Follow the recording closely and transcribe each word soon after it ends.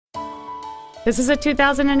This is a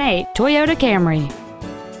 2008 Toyota Camry.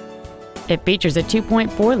 It features a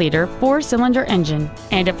 2.4-liter four-cylinder engine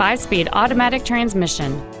and a 5-speed automatic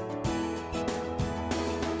transmission.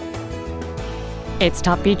 Its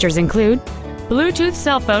top features include Bluetooth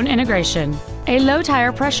cell phone integration, a low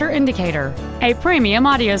tire pressure indicator, a premium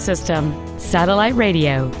audio system, satellite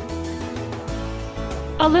radio,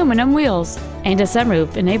 aluminum wheels, and a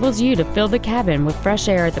sunroof enables you to fill the cabin with fresh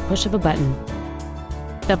air at the push of a button.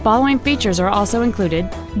 The following features are also included: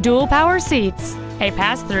 dual power seats, a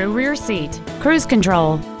pass-through rear seat, cruise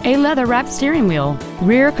control, a leather-wrapped steering wheel,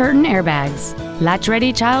 rear curtain airbags,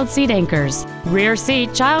 latch-ready child seat anchors, rear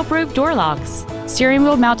seat child-proof door locks, steering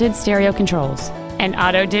wheel mounted stereo controls, an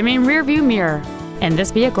auto-dimming rear-view mirror, and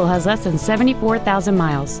this vehicle has less than 74,000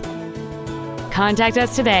 miles. Contact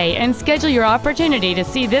us today and schedule your opportunity to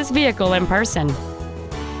see this vehicle in person.